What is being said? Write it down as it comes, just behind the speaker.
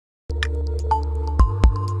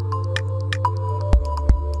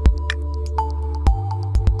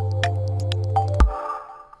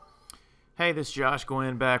Hi, this is Josh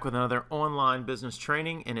Gwynn back with another online business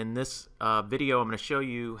training, and in this video I'm going to show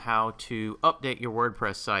you how to update your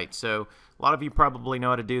WordPress site. So a lot of you probably know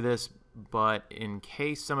how to do this, but in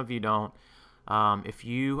case some of you don't, if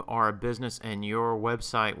you are a business and your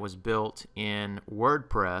website was built in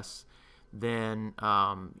WordPress, then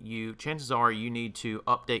chances are you need to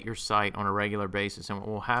update your site on a regular basis. And what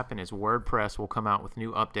will happen is WordPress will come out with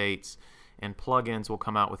new updates and plugins will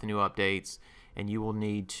come out with new updates, and you will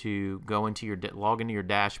need to go into your log into your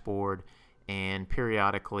dashboard and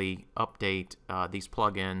periodically update these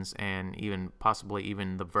plugins and possibly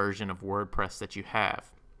even the version of WordPress that you have.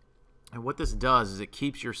 And what this does is it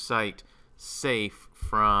keeps your site safe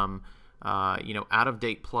from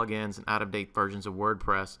out-of-date plugins and out-of-date versions of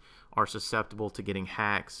WordPress are susceptible to getting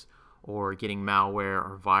hacks or getting malware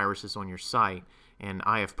or viruses on your site. And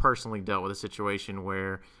I have personally dealt with a situation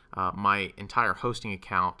where my entire hosting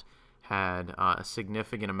account had a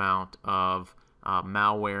significant amount of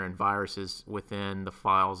malware and viruses within the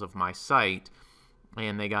files of my site,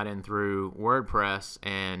 and they got in through WordPress,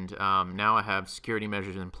 and now I have security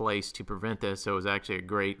measures in place to prevent this. So it was actually a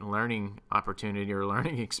great learning opportunity or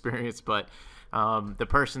learning experience, but the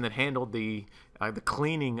person that handled the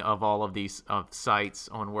cleaning of all of these sites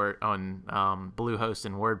on Bluehost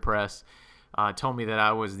and WordPress told me that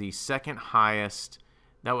I was the second highest.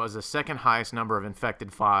 That was the second highest number of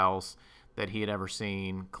infected files that he had ever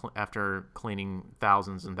seen after cleaning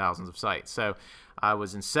thousands and thousands of sites. So I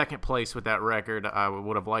was in second place with that record. I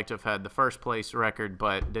would have liked to have had the first place record,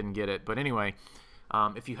 but didn't get it. But anyway,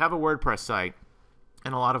 if you have a WordPress site,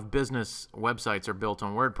 and a lot of business websites are built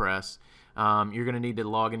on WordPress, you're going to need to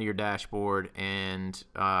log into your dashboard and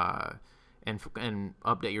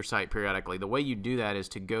update your site periodically. The way you do that is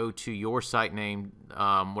to go to your site name,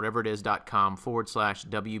 whatever it is,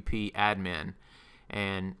 .com/WP admin,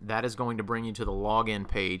 and that is going to bring you to the login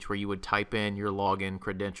page where you would type in your login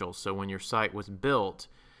credentials. So when your site was built,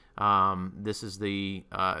 this is the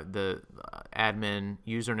admin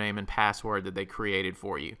username and password that they created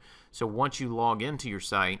for you. So once you log into your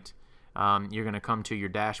site, you're going to come to your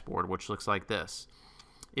dashboard, which looks like this.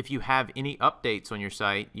 If you have any updates on your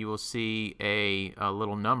site, you will see a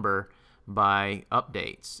little number by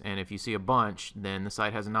updates, and if you see a bunch, then the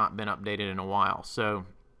site has not been updated in a while. So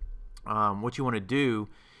what you want to do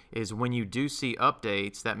is when you do see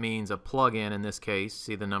updates, that means a plugin, in this case,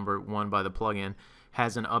 see the number 1 by the plugin,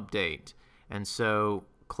 has an update. And so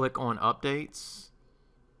click on updates,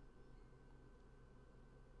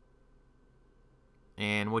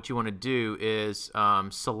 and what you want to do is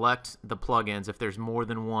select the plugins. If there's more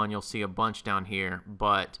than one, you'll see a bunch down here,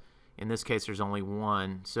 but in this case there's only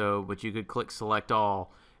one. But you could click select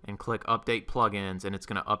all and click update plugins, and it's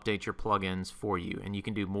going to update your plugins for you. And you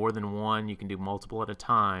can do more than one, you can do multiple at a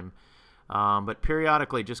time, but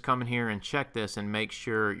periodically just come in here and check this and make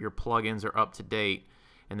sure your plugins are up to date.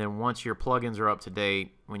 And then once your plugins are up to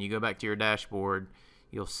date, when you go back to your dashboard,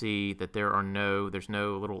 you'll see that there's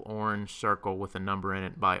no little orange circle with a number in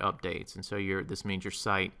it by updates, and so this means your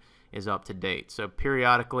site is up to date. So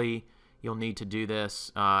periodically you'll need to do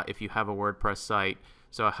this if you have a WordPress site.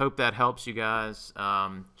 So I hope that helps you guys.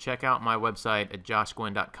 Check out my website at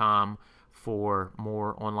joshgwynn.com for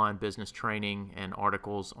more online business training and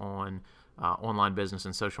articles on online business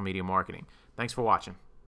and social media marketing. Thanks for watching.